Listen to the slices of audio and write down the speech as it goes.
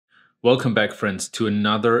Welcome back, friends, to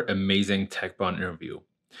another amazing TechBond interview.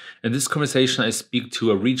 In this conversation, I speak to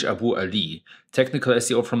Areej AbuAli, technical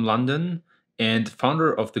SEO from London and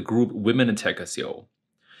founder of the group Women in Tech SEO.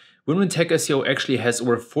 Women in Tech SEO actually has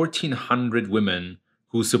over 1,400 women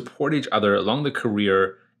who support each other along the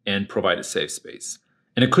career and provide a safe space.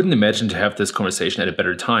 And I couldn't imagine to have this conversation at a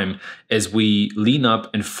better time as we lean up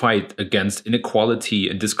and fight against inequality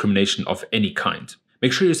and discrimination of any kind.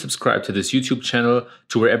 Make sure you subscribe to this YouTube channel,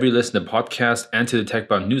 to wherever you listen to podcasts, and to the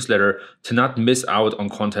TechBound newsletter to not miss out on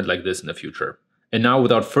content like this in the future. And now,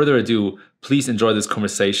 without further ado, please enjoy this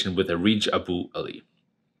conversation with Areej AbuAli.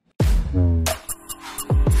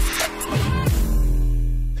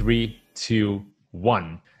 3, 2,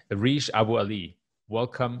 1. Areej AbuAli,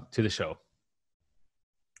 welcome to the show.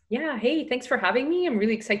 Yeah, hey, thanks for having me. I'm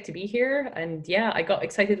really excited to be here. And yeah, I got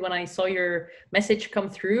excited when I saw your message come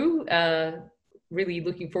through. Really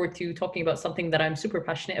looking forward to talking about something that I'm super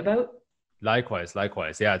passionate about. Likewise.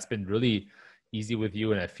 Yeah, it's been really easy with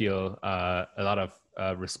you, and I feel a lot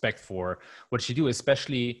of respect for what you do,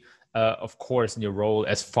 especially, of course, in your role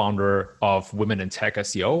as founder of Women in Tech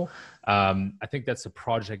SEO. I think that's a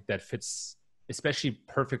project that fits especially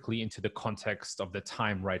perfectly into the context of the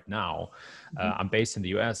time right now. I'm based in the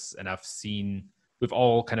US, and we've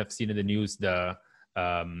all kind of seen in the news the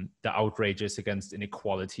outrages against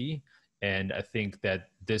inequality. And I think that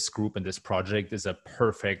this group and this project is a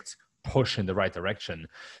perfect push in the right direction.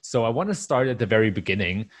 So I want to start at the very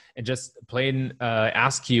beginning and just plain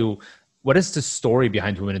ask you, what is the story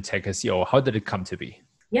behind Women in Tech SEO? How did it come to be?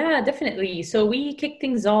 Yeah, definitely. So we kicked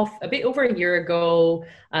things off a bit over a year ago.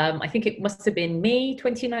 I think it must have been May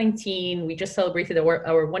 2019. We just celebrated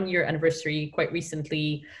our 1 year anniversary quite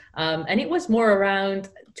recently. And it was more around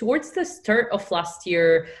towards the start of last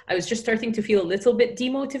year. I was just starting to feel a little bit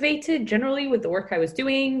demotivated generally with the work I was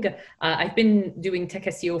doing. I've been doing tech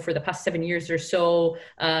SEO for the past 7 years or so,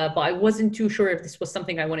 but I wasn't too sure if this was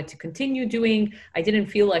something I wanted to continue doing. I didn't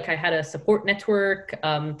feel like I had a support network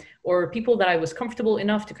or people that I was comfortable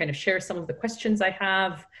enough to kind of share some of the questions I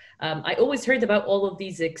have. I always heard about all of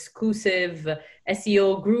these exclusive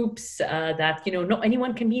SEO groups that, not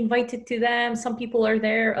anyone can be invited to them. Some people are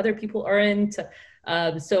there, other people aren't.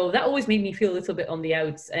 So that always made me feel a little bit on the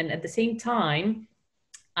outs. And at the same time,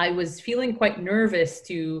 I was feeling quite nervous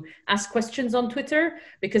to ask questions on Twitter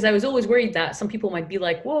because I was always worried that some people might be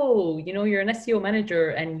like, whoa, you're an SEO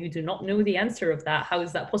manager and you do not know the answer of that. How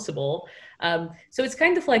is that possible? So it's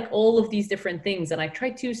kind of like all of these different things. And I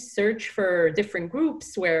tried to search for different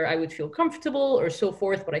groups where I would feel comfortable or so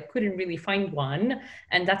forth, but I couldn't really find one.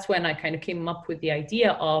 And that's when I kind of came up with the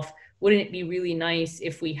idea of, wouldn't it be really nice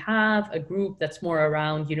if we have a group that's more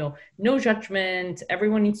around, no judgment,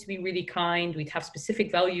 everyone needs to be really kind, we'd have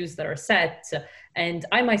specific values that are set. And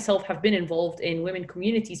I myself have been involved in women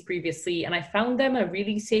communities previously, and I found them a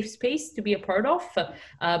really safe space to be a part of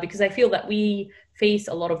because I feel that we face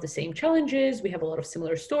a lot of the same challenges, we have a lot of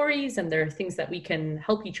similar stories, and there are things that we can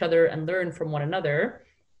help each other and learn from one another.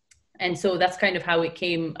 And so that's kind of how it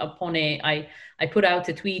came upon it. I put out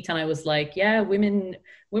a tweet and I was like, yeah, women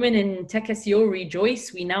in tech SEO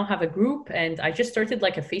rejoice. We now have a group. And I just started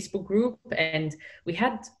like a Facebook group, and we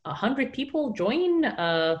had 100 people join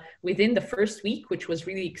within the first week, which was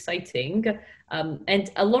really exciting. And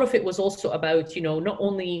a lot of it was also about, not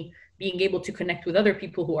only being able to connect with other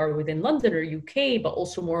people who are within London or UK, but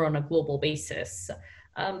also more on a global basis.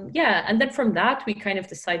 And then from that, we kind of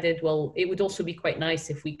decided, well, it would also be quite nice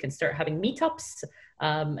if we can start having meetups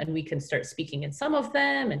and we can start speaking in some of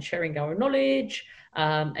them and sharing our knowledge.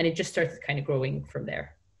 And it just started kind of growing from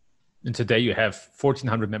there. And today you have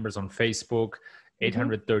 1,400 members on Facebook,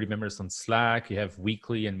 830 members on Slack. You have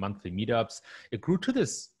weekly and monthly meetups. It grew to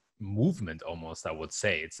this movement almost, I would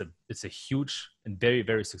say. It's a huge and very,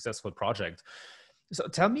 very successful project. So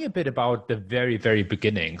tell me a bit about the very, very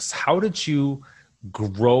beginnings. How did you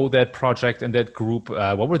grow that project and that group?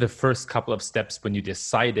 What were the first couple of steps when you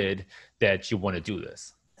decided that you want to do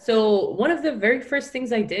this? So one of the very first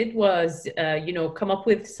things I did was, come up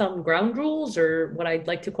with some ground rules, or what I'd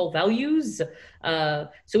like to call values.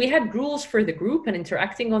 So we had rules for the group and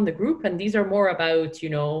interacting on the group. And these are more about,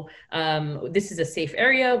 this is a safe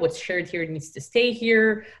area. What's shared here needs to stay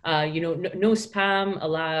here. No spam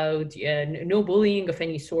allowed, no bullying of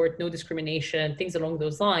any sort, no discrimination, things along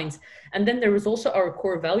those lines. And then there was also our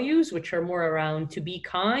core values, which are more around to be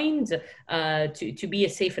kind, to be a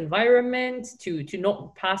safe environment, to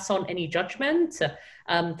not pass on any judgment.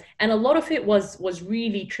 And a lot of it was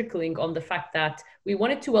really trickling on the fact that we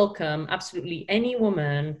wanted to welcome absolutely any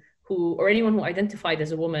woman or anyone who identified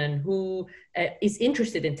as a woman who is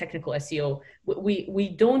interested in technical SEO. We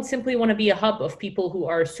don't simply want to be a hub of people who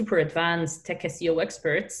are super advanced tech SEO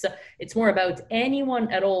experts. It's more about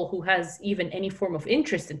anyone at all who has even any form of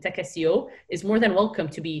interest in tech SEO is more than welcome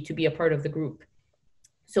to be a part of the group.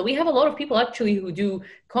 So we have a lot of people actually who do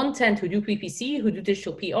content, who do PPC, who do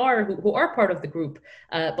digital PR, who are part of the group,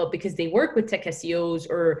 but because they work with tech SEOs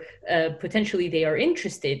or potentially they are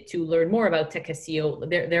interested to learn more about tech SEO,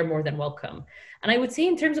 they're more than welcome. And I would say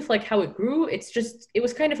in terms of like how it grew, it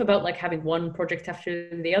was kind of about like having one project after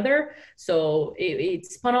the other. So it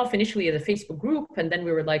spun off initially as a Facebook group. And then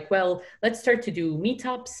we were like, well, let's start to do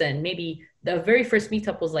meetups. And maybe the very first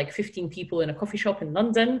meetup was like 15 people in a coffee shop in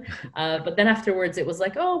London. But then afterwards it was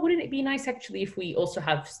like, oh, wouldn't it be nice actually if we also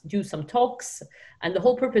do some talks? And the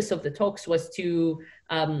whole purpose of the talks was to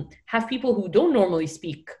have people who don't normally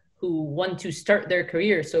speak, who want to start their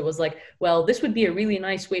career. So it was like, well, this would be a really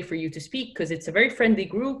nice way for you to speak because it's a very friendly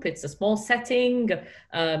group. It's a small setting.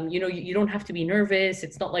 You don't have to be nervous.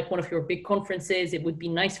 It's not like one of your big conferences. It would be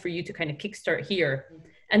nice for you to kind of kickstart here.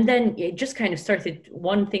 And then it just kind of started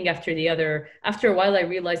one thing after the other. After a while, I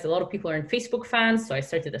realized a lot of people aren't Facebook fans. So I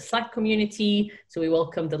started a Slack community. So we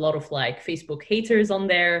welcomed a lot of like Facebook haters on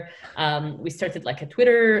there. We started like a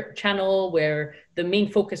Twitter channel where the main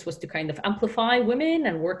focus was to kind of amplify women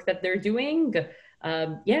and work that they're doing.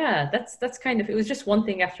 That's kind of, it was just one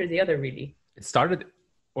thing after the other, really. It started,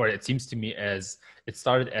 or it seems to me as it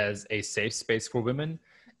started as a safe space for women.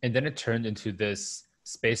 And then it turned into this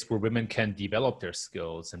space where women can develop their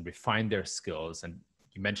skills and refine their skills. And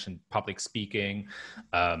you mentioned public speaking.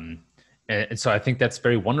 And so I think that's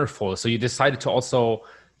very wonderful. So you decided to also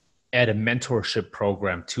add a mentorship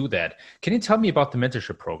program to that. Can you tell me about the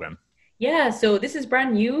mentorship program? Yeah, so this is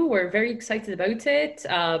brand new. We're very excited about it.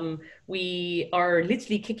 We are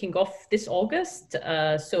literally kicking off this August.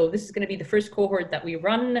 So this is going to be the first cohort that we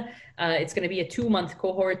run. It's going to be a 2-month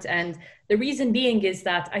cohort. And the reason being is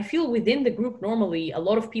that I feel within the group, normally, a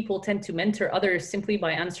lot of people tend to mentor others simply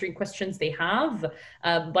by answering questions they have.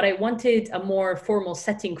 But I wanted a more formal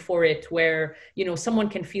setting for it where, someone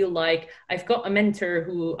can feel like I've got a mentor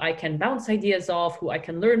who I can bounce ideas off, who I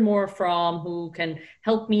can learn more from, who can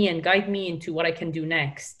help me and guide me into what I can do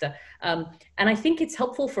next. And I think it's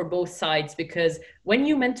helpful for both sides because when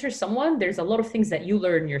you mentor someone, there's a lot of things that you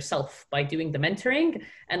learn yourself by doing the mentoring.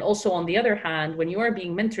 And also on the other hand, when you are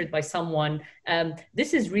being mentored by someone,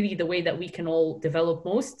 this is really the way that we can all develop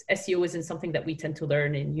most. SEO isn't something that we tend to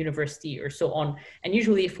learn in university or so on. And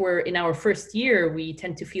usually if we're in our first year, we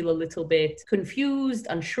tend to feel a little bit confused,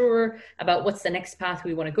 unsure about what's the next path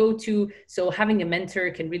we want to go to. So having a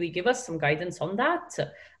mentor can really give us some guidance on that.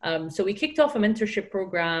 So we kicked off a mentorship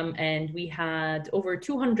program and we had over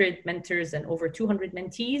 200 mentors and over 200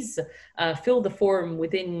 mentees fill the form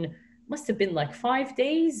within, must have been like 5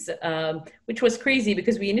 days, which was crazy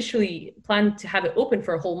because we initially planned to have it open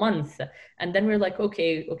for a whole month. And then we're like,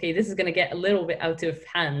 okay, this is going to get a little bit out of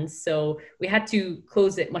hand. So we had to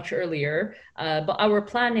close it much earlier. But our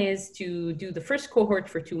plan is to do the first cohort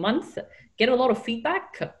for 2 months, get a lot of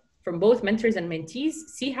feedback from both mentors and mentees,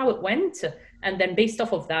 see how it went, and then based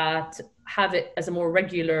off of that, have it as a more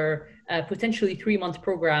regular, potentially 3-month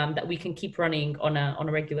program that we can keep running on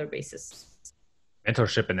a regular basis.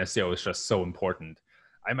 Mentorship in SEO is just so important.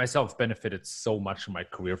 I myself benefited so much in my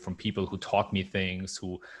career from people who taught me things,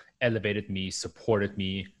 who elevated me, supported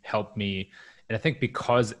me, helped me. And I think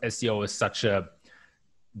because SEO is such a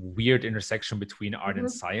weird intersection between art and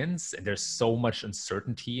science, and there's so much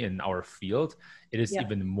uncertainty in our field, it is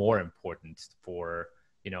even more important for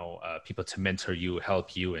people to mentor you,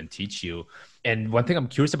 help you, and teach you. And one thing I'm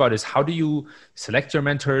curious about is, how do you select your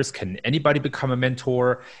mentors? Can anybody become a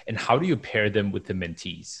mentor? And how do you pair them with the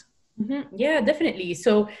mentees? Yeah, definitely.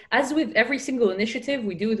 So as with every single initiative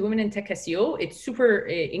we do with Women in Tech SEO, it's super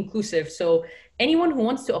inclusive. So anyone who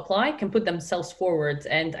wants to apply can put themselves forward.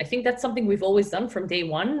 And I think that's something we've always done from day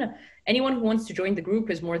one. Anyone who wants to join the group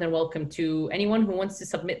is more than welcome to. Anyone who wants to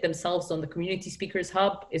submit themselves on the Community Speakers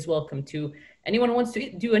Hub is welcome to. Anyone who wants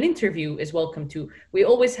to do an interview is welcome to. We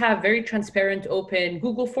always have very transparent, open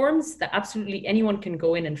Google Forms that absolutely anyone can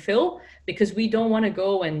go in and fill, because we don't want to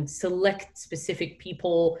go and select specific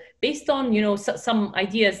people based on, some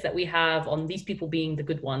ideas that we have on these people being the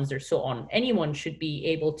good ones or so on. Anyone should be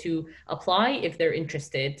able to apply if they're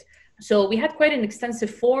interested. So we had quite an extensive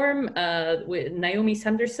form with Naomi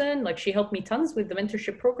Sanderson. Like, she helped me tons with the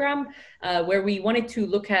mentorship program, where we wanted to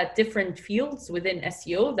look at different fields within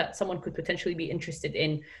SEO that someone could potentially be interested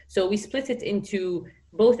in. So we split it into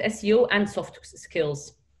both SEO and soft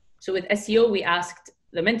skills. So with SEO, we asked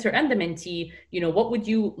the mentor and the mentee, what would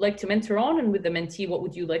you like to mentor on? And with the mentee, what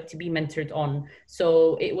would you like to be mentored on?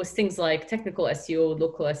 So it was things like technical SEO,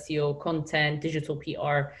 local SEO, content, digital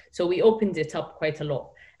PR. So we opened it up quite a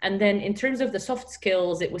lot. And then in terms of the soft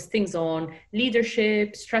skills, it was things on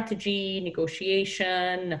leadership, strategy,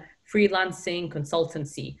 negotiation, freelancing,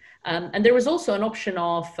 consultancy. And there was also an option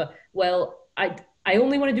of, well, I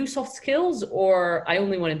only want to do soft skills, or I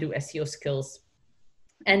only want to do SEO skills.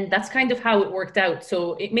 And that's kind of how it worked out.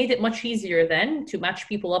 So it made it much easier then to match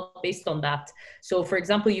people up based on that. So for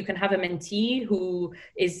example, you can have a mentee who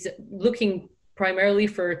is looking primarily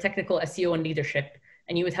for technical SEO and leadership,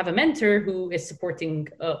 and you would have a mentor who is supporting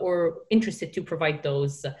or interested to provide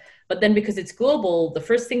those. But then because it's global, the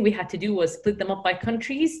first thing we had to do was split them up by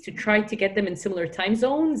countries to try to get them in similar time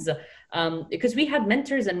zones, because we had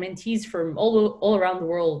mentors and mentees from all around the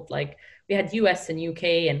world. Like we had US and UK,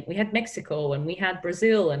 and we had Mexico, and we had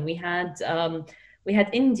Brazil, and we had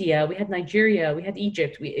India, we had Nigeria, we had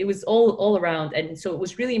Egypt. It was all around. And so it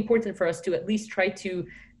was really important for us to at least try to,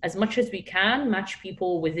 as much as we can, match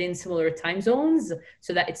people within similar time zones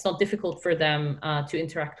so that it's not difficult for them to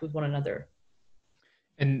interact with one another.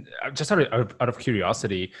 And just out of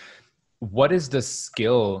curiosity, what is the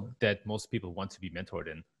skill that most people want to be mentored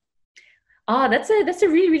in? That's a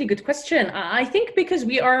really, really good question. I think because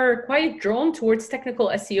we are quite drawn towards technical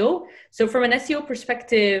SEO. So from an SEO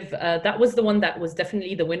perspective, that was the one that was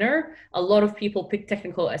definitely the winner. A lot of people pick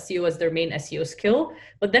technical SEO as their main SEO skill.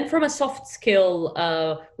 But then from a soft skill,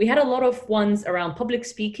 we had a lot of ones around public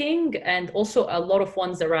speaking, and also a lot of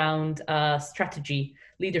ones around strategy,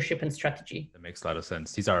 leadership and strategy. That makes a lot of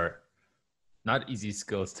sense. These are not easy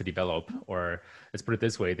skills to develop, or let's put it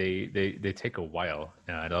this way, they take a while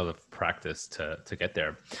and a lot of practice to get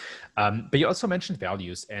there. But you also mentioned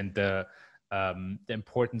values and the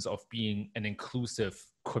importance of being an inclusive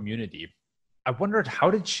community. I wondered,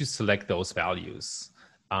 how did you select those values?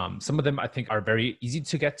 Some of them I think are very easy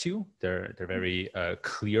to get to. They're very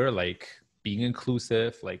clear, like being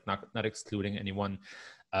inclusive, like not excluding anyone,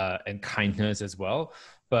 and kindness as well.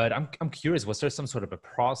 But I'm curious, was there some sort of a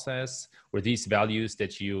process where these values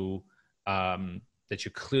that you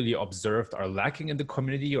clearly observed are lacking in the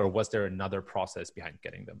community, or was there another process behind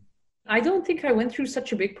getting them? I don't think I went through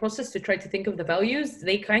such a big process to try to think of the values.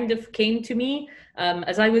 They kind of came to me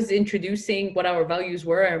as I was introducing what our values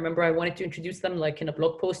were. I remember I wanted to introduce them like in a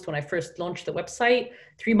blog post when I first launched the website,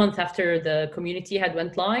 3 months after the community had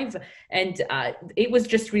went live. And it was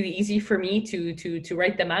just really easy for me to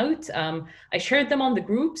write them out. I shared them on the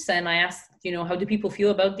groups, and I asked, how do people feel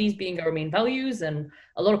about these being our main values? And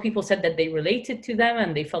a lot of people said that they related to them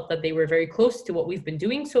and they felt that they were very close to what we've been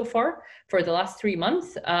doing so far for the last 3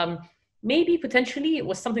 months. Maybe potentially it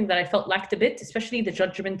was something that I felt lacked a bit, especially the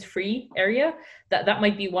judgment-free area. That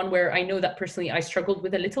might be one where I know that personally I struggled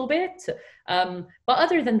with a little bit. But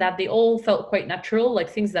other than that, they all felt quite natural, like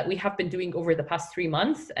things that we have been doing over the past 3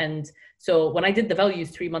 months. And so when I did the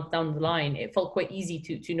values 3 months down the line, it felt quite easy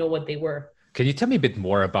to know what they were. Can you tell me a bit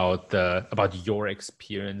more about your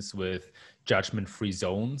experience with judgment-free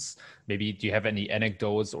zones? Maybe do you have any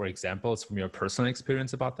anecdotes or examples from your personal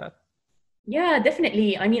experience about that? Yeah,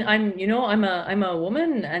 definitely. I mean, I'm a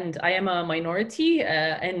woman and I am a minority,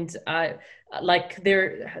 and like there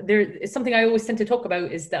is something I always tend to talk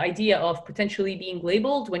about is the idea of potentially being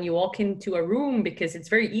labeled when you walk into a room, because it's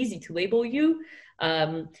very easy to label you.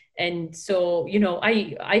 And so,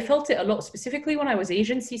 I felt it a lot, specifically when I was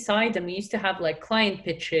agency side and we used to have like client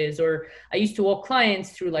pitches, or I used to walk clients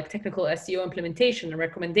through like technical SEO implementation and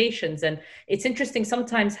recommendations. And it's interesting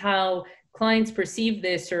sometimes how clients perceive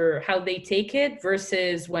this or how they take it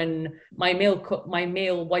versus when my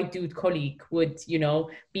male white dude colleague would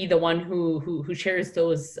be the one who shares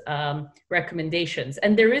those recommendations.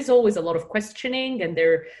 And there is always a lot of questioning, and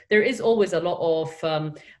there is always a lot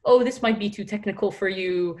of oh, this might be too technical for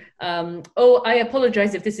you, oh, I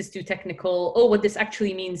apologize if this is too technical, oh, what this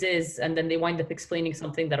actually means is, and then they wind up explaining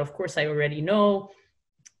something that of course I already know.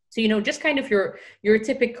 So just kind of your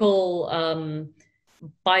typical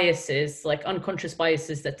biases, like unconscious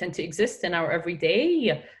biases that tend to exist in our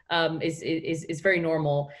everyday, is very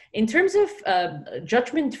normal. In terms of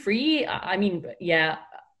judgment-free, I mean, yeah,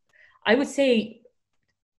 I would say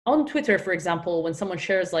on Twitter, for example, when someone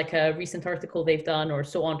shares like a recent article they've done or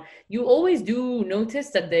so on, you always do notice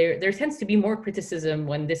that there tends to be more criticism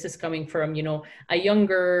when this is coming from, a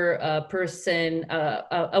younger person,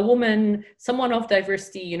 a woman, someone of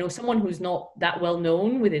diversity, someone who's not that well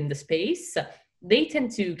known within the space. They tend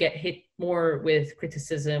to get hit more with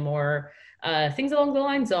criticism or things along the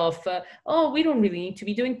lines of, oh, we don't really need to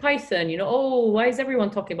be doing Python, oh, why is everyone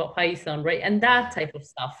talking about Python, right? And that type of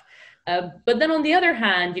stuff. But then on the other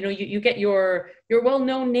hand, you get your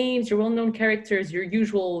well-known names, your well-known characters, your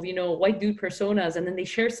usual, white dude personas, and then they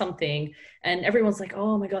share something and everyone's like,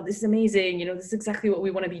 oh my God, this is amazing. This is exactly what we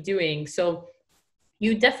want to be doing. So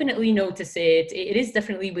you definitely notice it. It is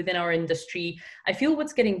definitely within our industry. I feel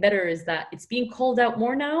what's getting better is that it's being called out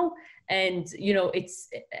more now. And, it's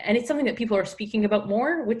something that people are speaking about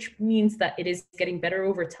more, which means that it is getting better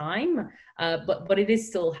over time. But it is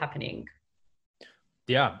still happening.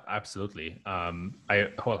 Yeah, absolutely. I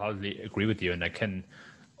wholeheartedly agree with you, and I can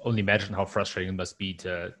only imagine how frustrating it must be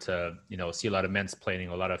to see a lot of mansplaining,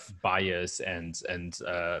 a lot of bias and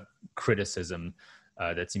criticism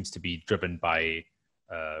that seems to be driven by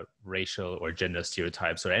racial or gender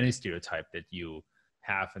stereotypes or any stereotype that you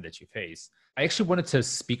have and that you face. I actually wanted to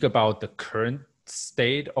speak about the current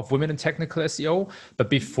state of women in technical SEO, but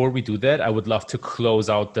before we do that, I would love to close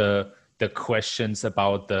out the questions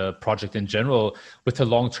about the project in general with the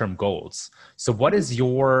long-term goals. So what is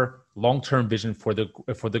your long-term vision for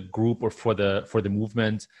the group or for the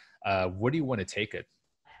movement? Where do you want to take it?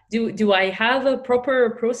 Do I have a proper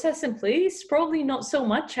process in place? Probably not so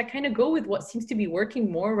much. I kind of go with what seems to be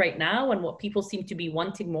working more right now and what people seem to be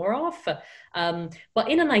wanting more of. But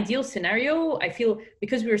in an ideal scenario, I feel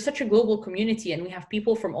because we're such a global community and we have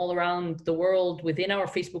people from all around the world within our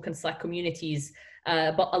Facebook and Slack communities,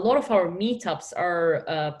 but a lot of our meetups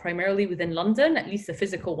are primarily within London, at least the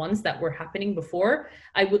physical ones that were happening before.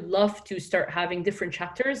 I would love to start having different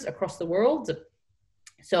chapters across the world.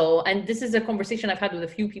 So, and this is a conversation I've had with a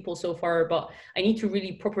few people so far, but I need to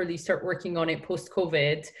really properly start working on it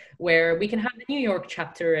post-COVID, where we can have the New York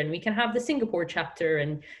chapter and we can have the Singapore chapter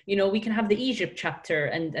and, we can have the Egypt chapter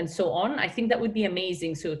and so on. I think that would be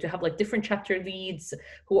amazing. So to have like different chapter leads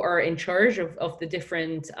who are in charge of the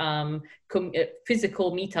different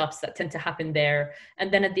physical meetups that tend to happen there.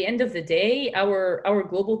 And then at the end of the day, our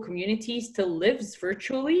global community still lives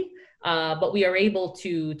virtually. But we are able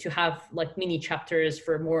to have like mini chapters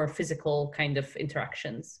for more physical kind of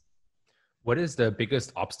interactions. What is the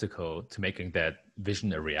biggest obstacle to making that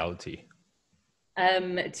vision a reality?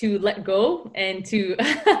 To let go and to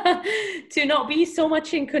to not be so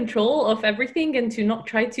much in control of everything and to not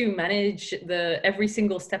try to manage every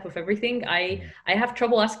single step of everything. I have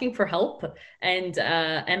trouble asking for help, and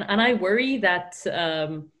I worry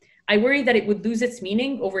that it would lose its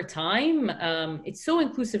meaning over time. It's so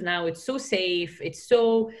inclusive now. It's so safe. It's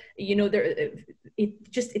so,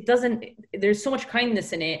 it doesn't, there's so much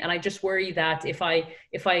kindness in it. And I just worry that if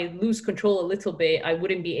I lose control a little bit, I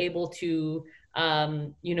wouldn't be able to,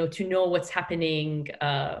 to know what's happening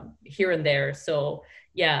here and there. So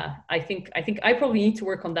yeah, I think I probably need to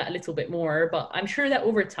work on that a little bit more, but I'm sure that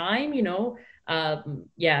over time,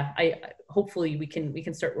 hopefully we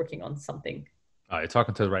can start working on something. You're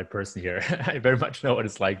talking to the right person here. I very much know what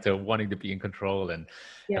it's like to wanting to be in control and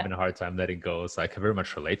having a hard time letting go. So I can very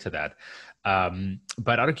much relate to that.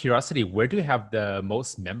 But out of curiosity, where do you have the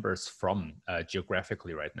most members from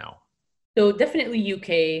geographically right now? So definitely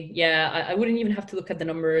UK. Yeah, I wouldn't even have to look at the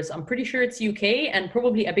numbers. I'm pretty sure it's UK, and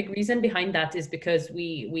probably a big reason behind that is because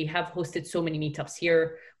we have hosted so many meetups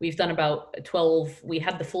here. We've done about 12. We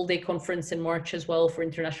had the full day conference in March as well for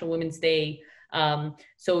International Women's Day.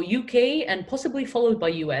 So UK and possibly followed by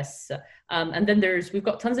US. And then we've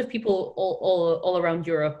got tons of people all around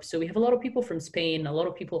Europe. So we have a lot of people from Spain, a lot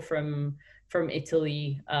of people from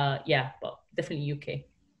Italy. But definitely UK.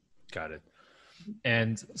 Got it.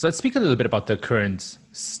 And so let's speak a little bit about the current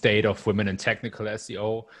state of women in technical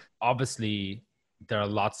SEO. Obviously, there are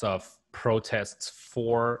lots of protests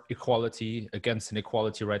for equality, against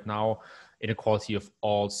inequality right now, inequality of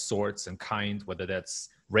all sorts and kind, whether that's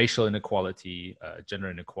racial inequality, gender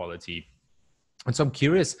inequality. And so I'm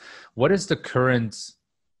curious, what is the current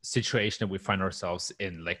situation that we find ourselves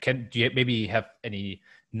in? Like, do you maybe have any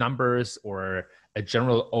numbers or a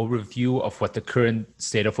general overview of what the current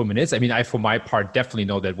state of women is? I mean, I, for my part, definitely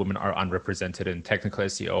know that women are underrepresented in technical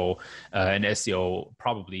SEO and SEO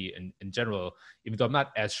probably in general, even though I'm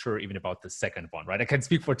not as sure even about the second one, right? I can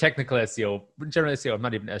speak for technical SEO, general SEO, I'm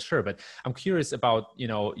not even as sure, but I'm curious about,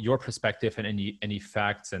 your perspective and any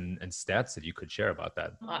facts and stats that you could share about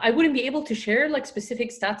that. I wouldn't be able to share like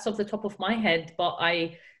specific stats off the top of my head, but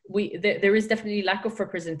there is definitely lack of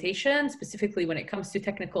representation, specifically when it comes to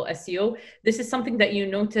technical SEO. This is something that you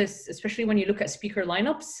notice, especially when you look at speaker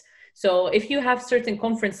lineups. So if you have certain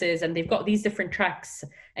conferences and they've got these different tracks,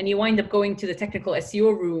 and you wind up going to the technical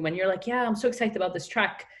SEO room and you're like, yeah, I'm so excited about this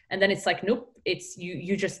track. And then it's like, nope, it's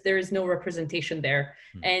you just, there is no representation there.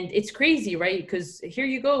 And it's crazy, right? Because here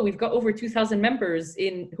you go, we've got over 2,000 members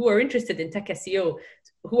who are interested in tech SEO,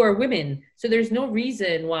 who are women. So there's no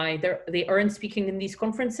reason why they aren't speaking in these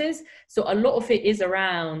conferences. So a lot of it is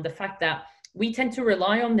around the fact that we tend to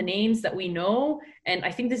rely on the names that we know. And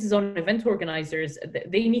I think this is on event organizers.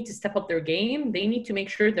 They need to step up their game. They need to make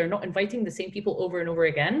sure they're not inviting the same people over and over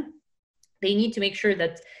again. They need to make sure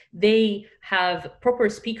that they have proper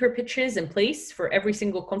speaker pitches in place for every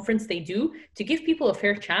single conference they do to give people a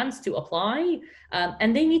fair chance to apply.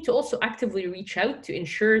 And they need to also actively reach out to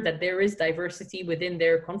ensure that there is diversity within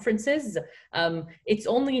their conferences. It's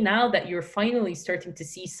only now that you're finally starting to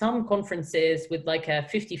see some conferences with like a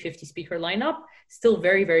 50-50 speaker lineup. Still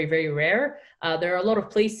very, very, very rare. There are a lot of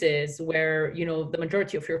places where, you know, the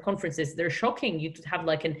majority of your conferences, they're shocking. You could have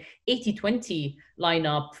like an 80-20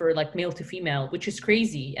 lineup for like male to female, which is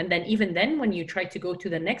crazy. And then even then, when you try to go to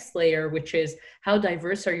the next layer, which is how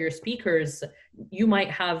diverse are your speakers, you might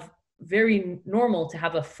have very normal to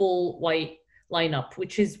have a full white lineup,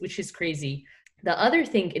 which is crazy. The other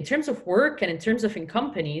thing in terms of work and in terms of in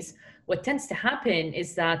companies, what tends to happen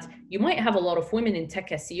is that you might have a lot of women in tech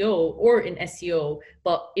SEO or in SEO,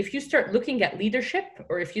 but if you start looking at leadership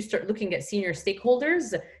or if you start looking at senior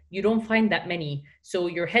stakeholders, you don't find that many. So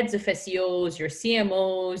your heads of SEOs, your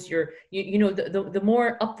CMOs, the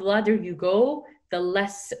more up the ladder you go, the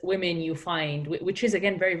less women you find, which is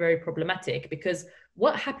again very, very problematic, because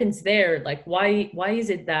what happens there? Like, why is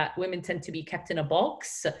it that women tend to be kept in a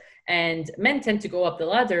box and men tend to go up the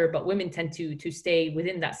ladder, but women tend to stay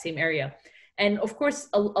within that same area? And of course,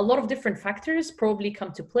 a lot of different factors probably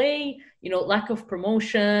come to play, you know, lack of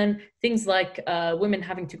promotion, things like women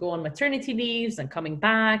having to go on maternity leaves and coming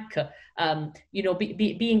back,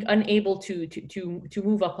 being unable to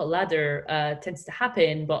move up a ladder tends to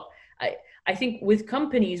happen. But I think with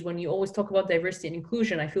companies, when you always talk about diversity and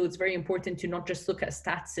inclusion, I feel it's very important to not just look at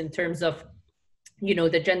stats in terms of, you know,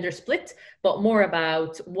 the gender split, but more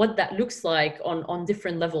about what that looks like on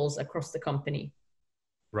different levels across the company.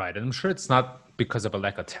 Right. And I'm sure it's not because of a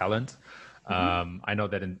lack of talent. I know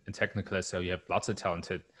that in technical SEO, you have lots of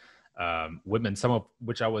talented women, some of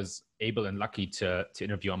which I was able and lucky to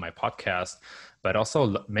interview on my podcast, but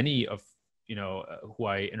also many of, you know, who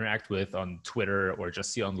I interact with on Twitter or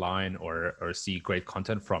just see online or see great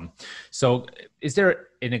content from. So is there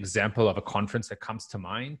an example of a conference that comes to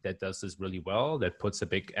mind that does this really well, that puts a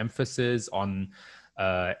big emphasis on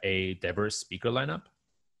a diverse speaker lineup?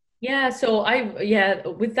 Yeah, so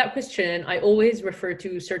with that question, I always refer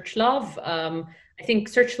to Search Love. I think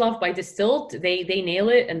Search Love by Distilled, they nail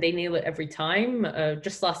it, and they nail it every time.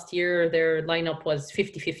 Just last year, their lineup was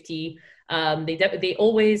 50-50. They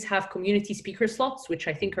always have community speaker slots, which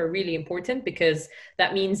I think are really important, because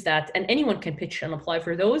that means that, and anyone can pitch and apply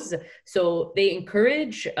for those. So they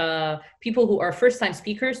encourage people who are first-time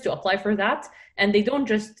speakers to apply for that. And they don't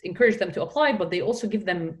just encourage them to apply, but they also give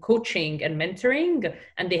them coaching and mentoring,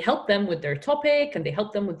 and they help them with their topic and they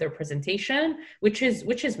help them with their presentation, which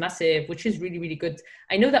is massive, which is really, really good.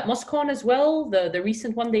 I know that MosCon as well, the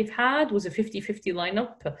recent one they've had was a 50-50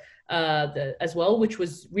 lineup as well, which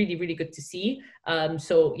was really, really good to see.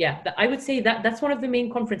 So yeah, I would say that's one of the main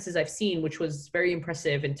conferences I've seen, which was very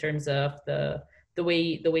impressive in terms of the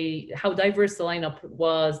way how diverse the lineup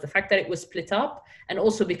was, the fact that it was split up, and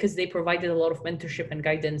also because they provided a lot of mentorship and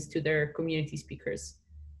guidance to their community speakers.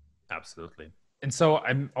 Absolutely. And so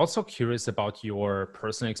I'm also curious about your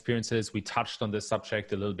personal experiences. We touched on this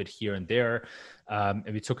subject a little bit here and there, and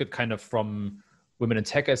we took it kind of from women in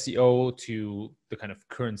tech SEO to the kind of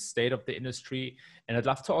current state of the industry. And I'd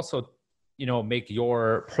love to also, you know, make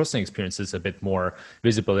your personal experiences a bit more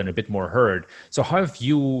visible and a bit more heard. So how have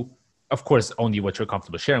you, of course, only what you're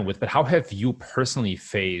comfortable sharing with, but how have you personally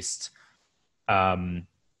faced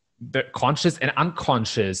the conscious and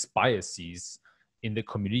unconscious biases in the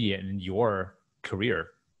community and in your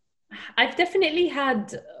career? I've definitely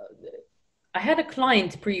I had a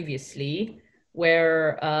client previously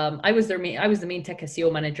where I was the main tech SEO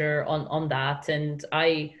manager on that, and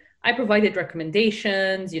I provided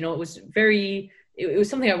recommendations. You know, it was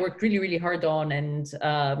something I worked really, really hard on, and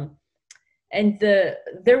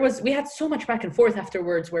we had so much back and forth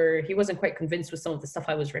afterwards where he wasn't quite convinced with some of the stuff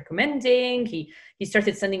I was recommending. He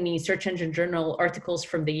started sending me Search Engine Journal articles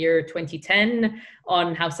from the year 2010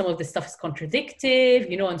 on how some of this stuff is contradictive,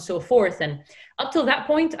 you know, and so forth. And up till that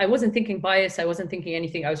point, I wasn't thinking bias. I wasn't thinking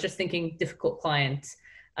anything. I was just thinking difficult client.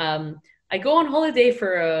 I go on holiday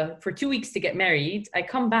for 2 weeks to get married. I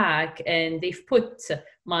come back and they've put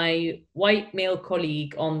my white male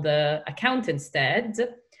colleague on the account instead.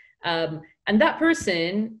 And that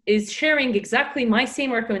person is sharing exactly my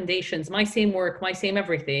same recommendations, my same work, my same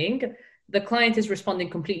everything. The client is responding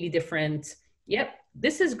completely different. Yep,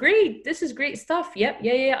 this is great. This is great stuff. Yep,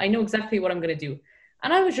 yeah. I know exactly what I'm going to do.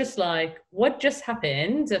 And I was just like, what just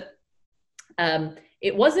happened?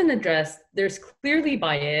 It wasn't addressed. There's clearly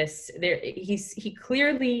bias. He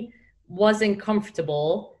clearly wasn't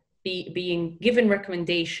comfortable being given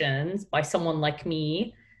recommendations by someone like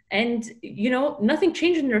me. And, nothing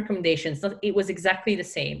changed in the recommendations. It was exactly the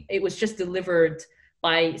same. It was just delivered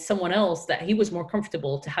by someone else that he was more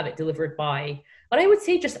comfortable to have it delivered by. But I would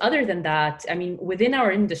say, just other than that, I mean, within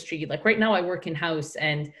our industry, like right now I work in house,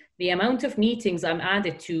 and the amount of meetings I'm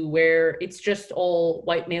added to where it's just all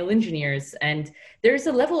white male engineers, and there's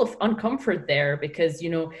a level of uncomfort there because,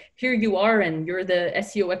 here you are and you're the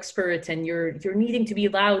SEO expert, and you're needing to be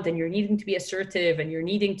loud, and you're needing to be assertive, and you're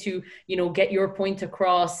needing to, get your point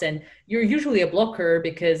across, and you're usually a blocker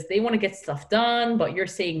because they want to get stuff done, but you're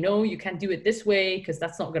saying, no, you can't do it this way because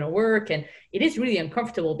that's not going to work. And it is really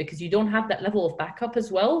uncomfortable because you don't have that level of backup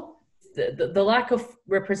as well. The lack of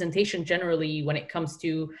representation generally when it comes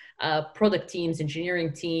to product teams,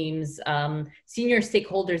 engineering teams, senior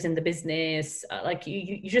stakeholders in the business, like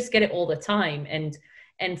you just get it all the time.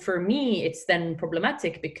 And for me, it's then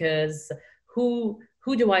problematic because who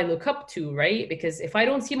do I look up to, right? Because if I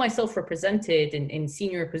don't see myself represented in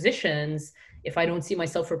senior positions, if I don't see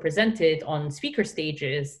myself represented on speaker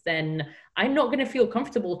stages, then I'm not going to feel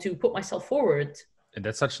comfortable to put myself forward. And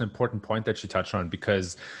that's such an important point that you touched on,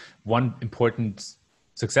 because one important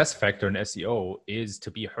success factor in SEO is to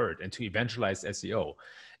be heard and to evangelize SEO.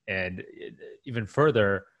 And even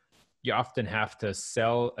further, you often have to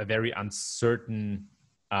sell a very uncertain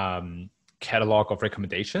catalog of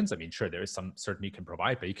recommendations. I mean, sure, there is some certainty you can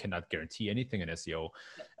provide, but you cannot guarantee anything in SEO.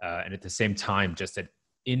 And at the same time, just that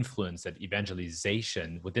influence, that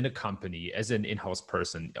evangelization within a company as an in-house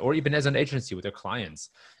person, or even as an agency with their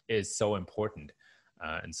clients, is so important.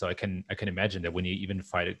 And so I can imagine that when you even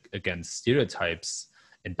fight against stereotypes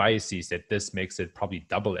and biases, that this makes it probably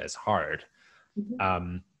double as hard.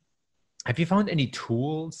 Mm-hmm. Have you found any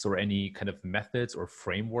tools or any kind of methods or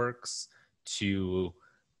frameworks to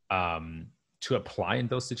apply in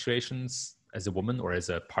those situations as a woman or as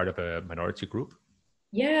a part of a minority group?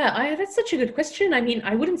 Yeah, that's such a good question. I mean,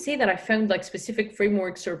 I wouldn't say that I found like specific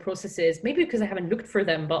frameworks or processes, maybe because I haven't looked for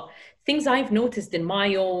them, but things I've noticed in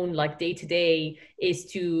my own like day to day is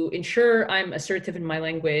to ensure I'm assertive in my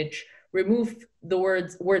language, remove the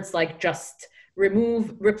words like just,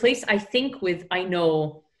 replace I think with I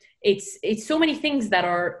know. It's so many things that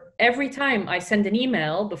are, every time I send an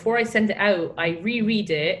email, before I send it out, I reread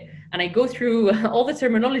it and I go through all the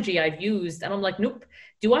terminology I've used, and I'm like, nope.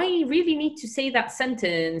 Do I really need to say that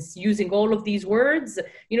sentence using all of these words?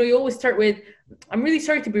 You always start with, I'm really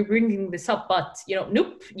sorry to be bringing this up, but,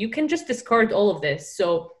 nope, you can just discard all of this.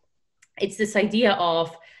 So it's this idea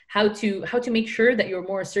of how to make sure that you're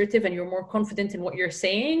more assertive and you're more confident in what you're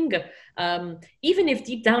saying, even if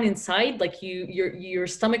deep down inside, like your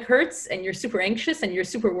stomach hurts and you're super anxious and you're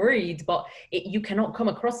super worried, but you cannot come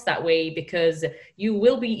across that way because you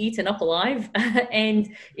will be eaten up alive.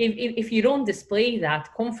 And if you don't display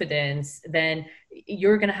that confidence, then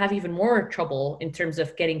you're going to have even more trouble in terms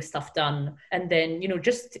of getting stuff done. And then,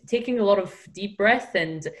 just taking a lot of deep breath,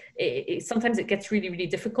 and sometimes it gets really, really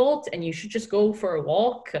difficult, and you should just go for a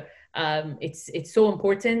walk. It's so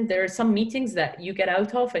important. There are some meetings that you get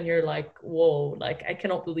out of and you're like, whoa, like I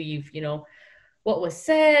cannot believe, what was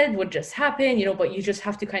said, what just happened, but you just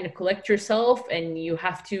have to kind of collect yourself, and you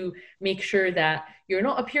have to make sure that you're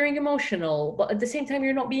not appearing emotional, but at the same time,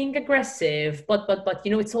 you're not being aggressive. But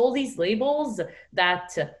it's all these labels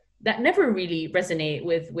that never really resonate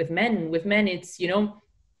with men. With men, it's,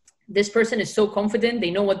 this person is so confident,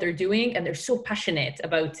 they know what they're doing, and they're so passionate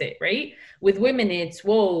about it, right? With women, it's,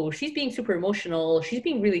 whoa, she's being super emotional, she's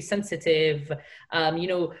being really sensitive,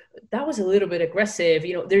 that was a little bit aggressive,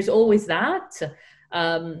 there's always that.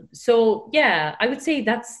 So yeah, I would say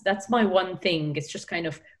that's my one thing. It's just kind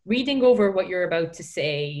of reading over what you're about to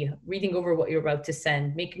say, reading over what you're about to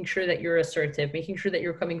send, making sure that you're assertive, making sure that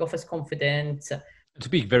you're coming off as confident. To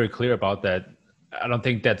be very clear about that, I don't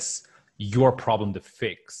think that's your problem to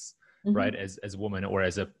fix. Mm-hmm. Right, as a woman or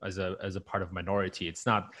as a part of a minority. It's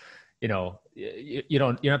not, you're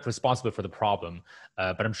not responsible for the problem,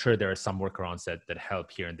 but I'm sure there are some workarounds that help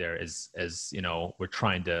here and there as we're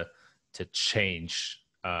trying to change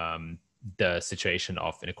the situation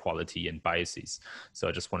of inequality and biases. So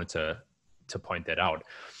I just wanted to point that out.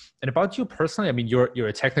 And about you personally, I mean, you're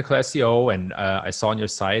a technical SEO, and I saw on your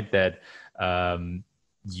site that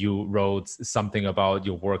you wrote something about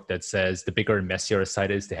your work that says the bigger and messier a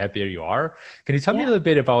site is, the happier you are. Can you tell me a Yeah. little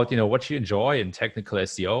bit about, what you enjoy in technical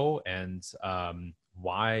SEO and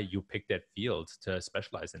why you picked that field to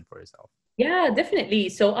specialize in for yourself? Yeah, definitely.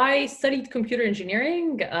 So I studied computer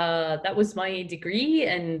engineering. That was my degree,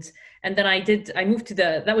 and then I moved to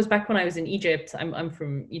that was back when I was in Egypt. I'm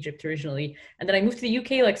from Egypt originally, and then I moved to the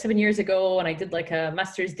UK like 7 years ago, and I did like a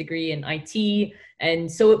master's degree in IT.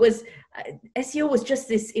 And so it was SEO was just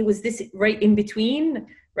this. It was this right in between,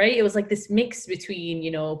 right? It was like this mix between,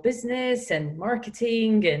 business and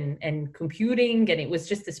marketing and computing, and it was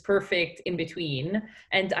just this perfect in between.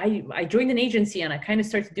 And I joined an agency and I kind of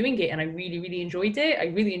started doing it, and I really, really enjoyed it. I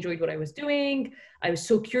really enjoyed what I was doing. I was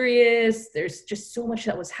so curious. There's just so much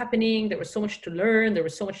that was happening. There was so much to learn. There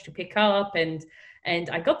was so much to pick up, and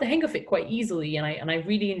I got the hang of it quite easily, and I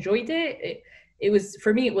really enjoyed it. It was,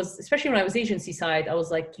 for me, it was, especially when I was agency side, I was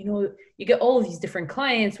like, you get all of these different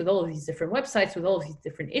clients with all of these different websites with all of these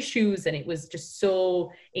different issues, and it was just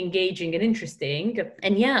so engaging and interesting.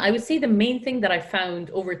 And yeah, I would say the main thing that I found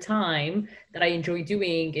over time that I enjoy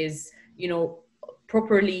doing is,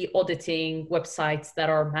 properly auditing websites that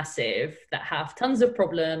are massive, that have tons of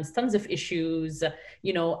problems, tons of issues,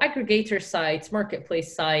 aggregator sites,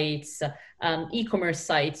 marketplace sites, e-commerce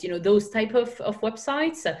sites, those type of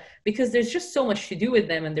websites, because there's just so much to do with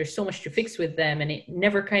them, and there's so much to fix with them, and it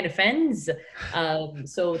never kind of ends.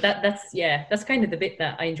 So that's kind of the bit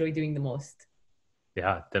that I enjoy doing the most.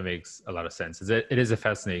 Yeah, that makes a lot of sense. It is a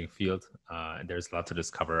fascinating field, and there's a lot to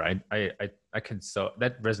discover. I can, so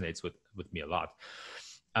that resonates with me a lot.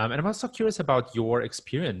 And I'm also curious about your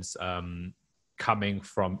experience coming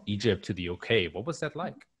from Egypt to the UK. What was that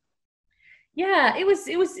like? Yeah, it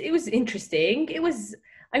was interesting.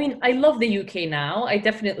 I mean, I love the UK now. I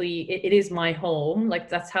definitely, it is my home. Like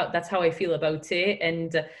that's how I feel about it.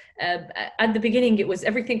 And at the beginning,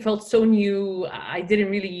 everything felt so new. I didn't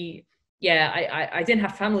really, yeah, I didn't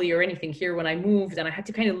have family or anything here when I moved, and I had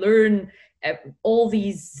to kind of learn all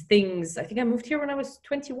these things. I think I moved here when I was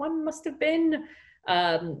 21, must have been.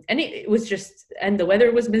 And it was just, and the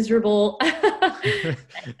weather was miserable. The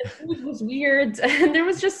food was weird, and there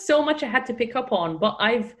was just so much I had to pick up on. But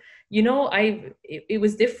it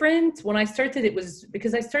was different when I started. It was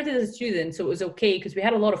because I started as a student, so it was okay because we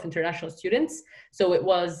had a lot of international students. So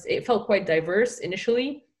it felt quite diverse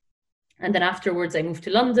initially. And then afterwards, I moved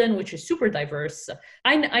to London, which is super diverse.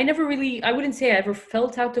 I never really, I wouldn't say I ever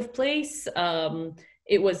felt out of place.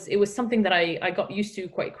 It was something that I got used to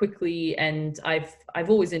quite quickly, and I've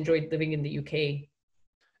always enjoyed living in the UK.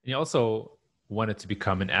 You also wanted to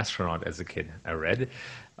become an astronaut as a kid, I read.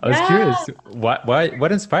 I was Yeah, curious,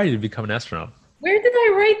 what inspired you to become an astronaut? where did I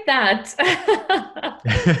write that?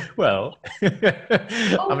 Well, I'm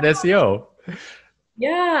Oh, an SEO.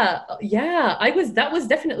 yeah, yeah. That was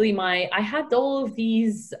definitely I had all of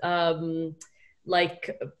these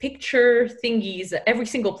like picture thingies, every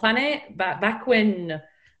single planet back when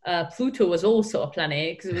Pluto was also a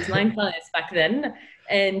planet, because it was 9 planets back then.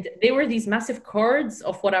 And they were these massive cards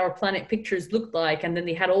of what our planet pictures looked like, and then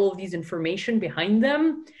they had all of these information behind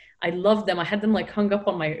them. I loved them. I had them like hung up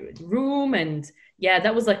on my room, and yeah,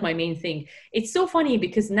 that was like my main thing. It's so funny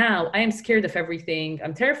because now I am scared of everything.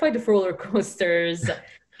 I'm terrified of roller coasters.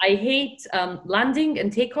 I hate landing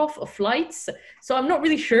and takeoff of flights. So I'm not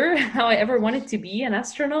really sure how I ever wanted to be an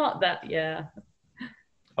astronaut. Yeah.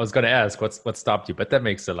 I was going to ask what stopped you, but that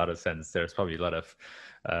makes a lot of sense. There's probably a lot of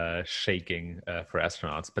shaking for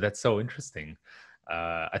astronauts, but that's so interesting.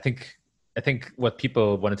 I think what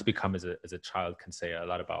people wanted to become as a child can say a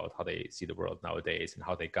lot about how they see the world nowadays and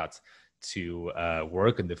how they got to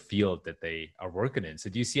work in the field that they are working in. So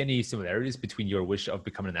do you see any similarities between your wish of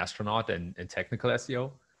becoming an astronaut and technical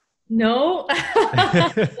SEO? No.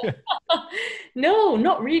 No,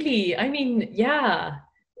 not really. I mean, yeah,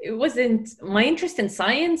 it wasn't my interest in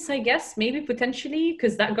science, I guess, maybe potentially,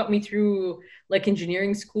 because that got me through like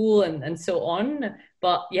engineering school and so on.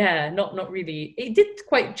 But yeah, not really. It did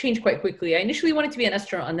quite change quite quickly. I initially wanted to be an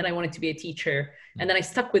astronaut, and then I wanted to be a teacher. And then I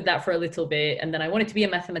stuck with that for a little bit. And then I wanted to be a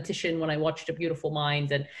mathematician when I watched A Beautiful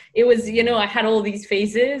Mind. And it was, I had all these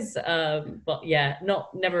phases. But yeah,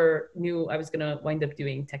 never knew I was gonna wind up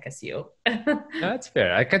doing tech SEO. That's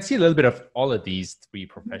fair. I can see a little bit of all of these three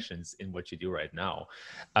professions in what you do right now.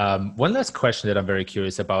 One last question that I'm very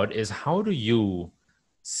curious about is how do you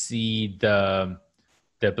see the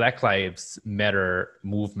Black Lives Matter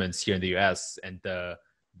movements here in the US and the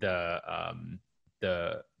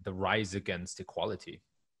rise against equality?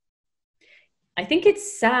 I think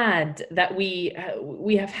it's sad that we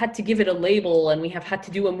have had to give it a label, and we have had to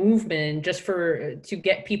do a movement just to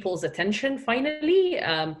get people's attention finally.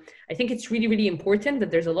 I think it's really, really important that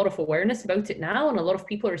there's a lot of awareness about it now, and a lot of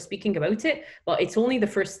people are speaking about it, but it's only the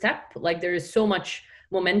first step. Like, there is so much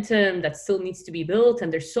momentum that still needs to be built,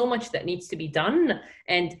 and there's so much that needs to be done.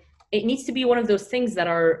 And it needs to be one of those things that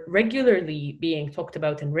are regularly being talked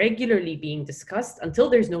about and regularly being discussed until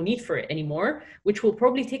there's no need for it anymore, which will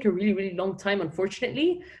probably take a really, really long time,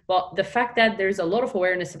 unfortunately. But the fact that there's a lot of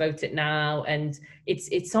awareness about it now, and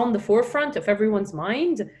it's on the forefront of everyone's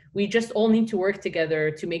mind, we just all need to work together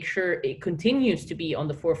to make sure it continues to be on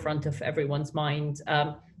the forefront of everyone's mind.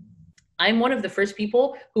 I'm one of the first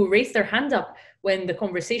people who raised their hand up when the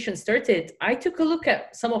conversation started. I took a look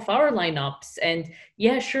at some of our lineups, and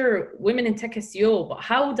yeah, sure, women in tech SEO, but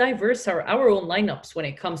how diverse are our own lineups when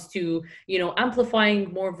it comes to, you know,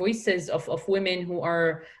 amplifying more voices of women who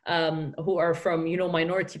are from, you know,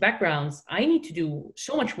 minority backgrounds? I need to do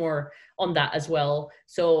so much more on that as well.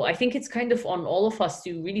 So I think it's kind of on all of us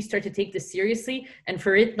to really start to take this seriously, and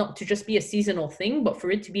for it not to just be a seasonal thing, but for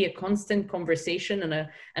it to be a constant conversation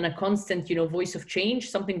and a constant, you know, voice of change,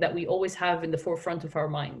 something that we always have in the forefront of our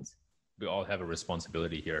minds. We all have a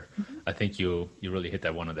responsibility here. I think you really hit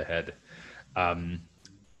that one on the head.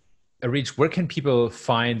 Areej, where can people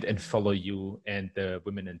find and follow you and the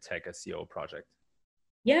Women in Tech SEO project?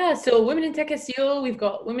 Yeah, so Women in Tech SEO, we've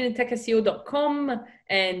got womenintechseo.com,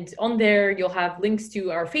 and on there you'll have links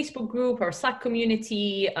to our Facebook group, our Slack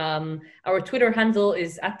community. Our Twitter handle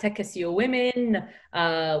is @TechSEOWomen.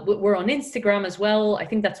 We're on Instagram as well. I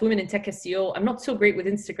think that's Women in Tech SEO. I'm not so great with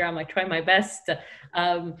Instagram. I try my best.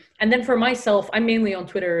 And then for myself, I'm mainly on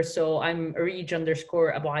Twitter, so I'm Areej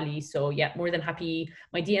 _AbuAli. So yeah, more than happy.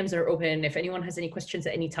 My DMs are open. If anyone has any questions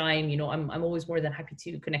at any time, you know, I'm always more than happy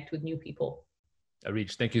to connect with new people.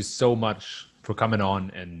 Areej, thank you so much for coming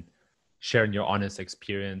on and sharing your honest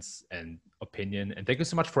experience and opinion. And thank you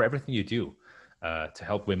so much for everything you do to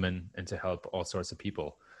help women and to help all sorts of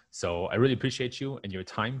people. So I really appreciate you and your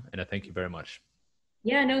time, and I thank you very much.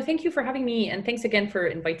 Yeah, no, thank you for having me. And thanks again for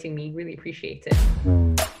inviting me. Really appreciate it.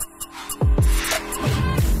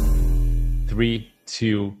 3,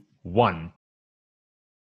 2, 1.